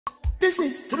This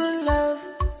is true love.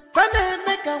 Funny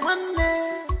make a one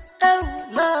day. Oh,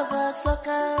 love a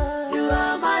sucker. You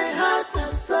are my heart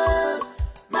and soul,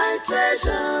 my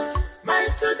treasure, my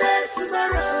today,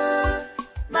 tomorrow,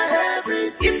 my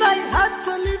everything. If I had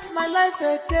to live my life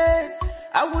again,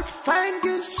 I would find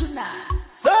you sooner,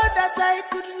 so that I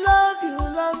could love you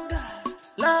longer,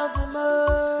 love you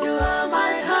more. You are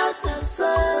my heart and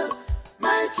soul,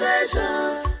 my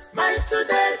treasure, my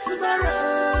today,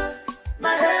 tomorrow,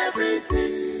 my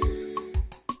everything.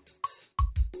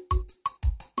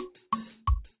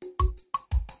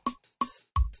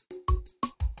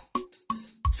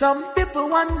 Some people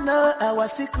want to know our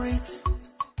secret.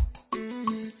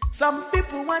 Some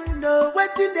people want to know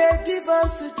what did they give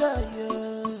us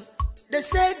joy. They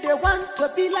say they want to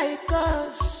be like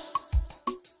us.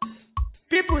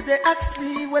 People they ask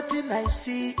me what did I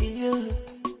see in you.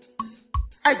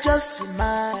 I just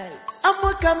smile. I'm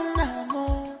welcome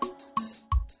now.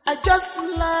 I just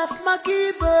laugh.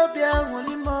 Maki Bobia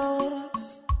Wolimo.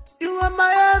 You are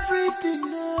my everything.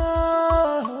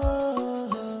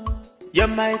 You're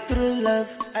my true love.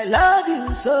 I love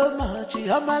you so much.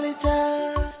 You're my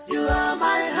little. You are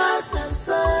my heart and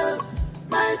soul,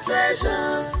 my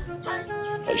treasure.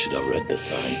 I should have read the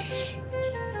signs.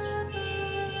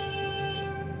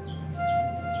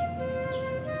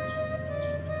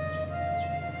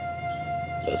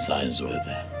 The signs were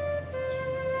there.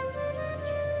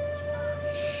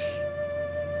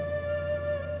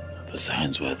 The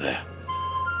signs were there.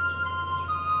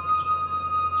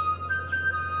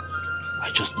 I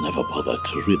just never bothered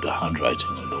to read the handwriting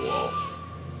on the wall.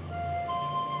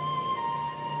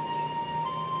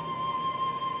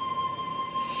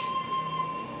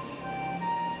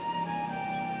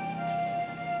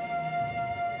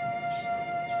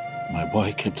 My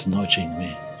boy kept nudging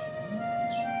me.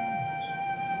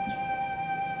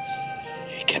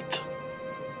 He kept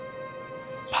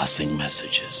passing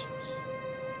messages.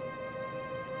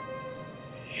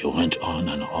 He went on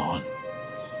and on.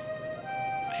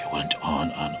 He went on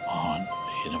and on.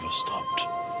 He never stopped.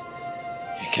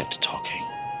 He kept talking.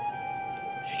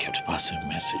 He kept passing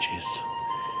messages.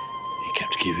 He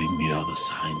kept giving me all the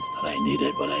signs that I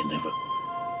needed, but I never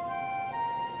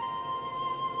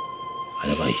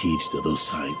heed to those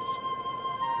signs.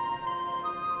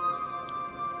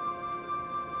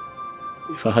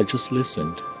 If I had just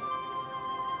listened,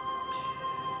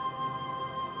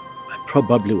 I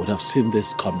probably would have seen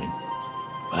this coming,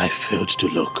 but I failed to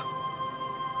look.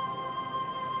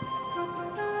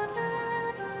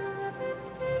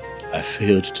 I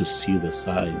failed to see the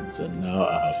signs, and now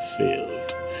I have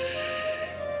failed.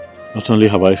 Not only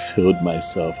have I failed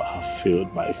myself, I have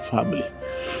failed my family.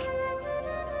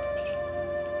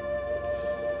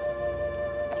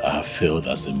 I have failed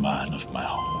as the man of my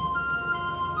home.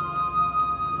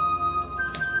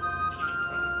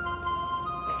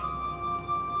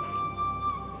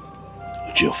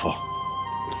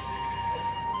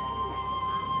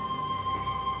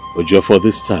 Ojofo,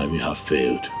 this time you have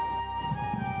failed.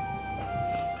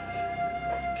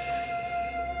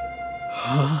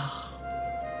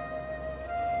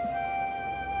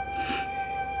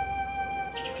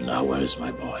 Now where is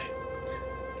my boy?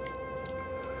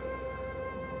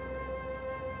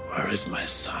 Where is my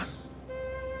son?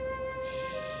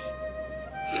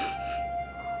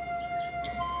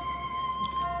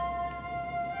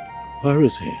 Where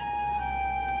is he?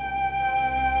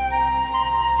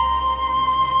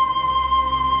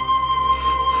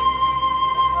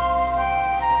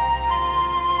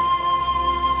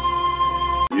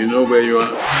 You know where you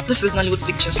are? This is Nollywood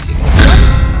Pictures TV.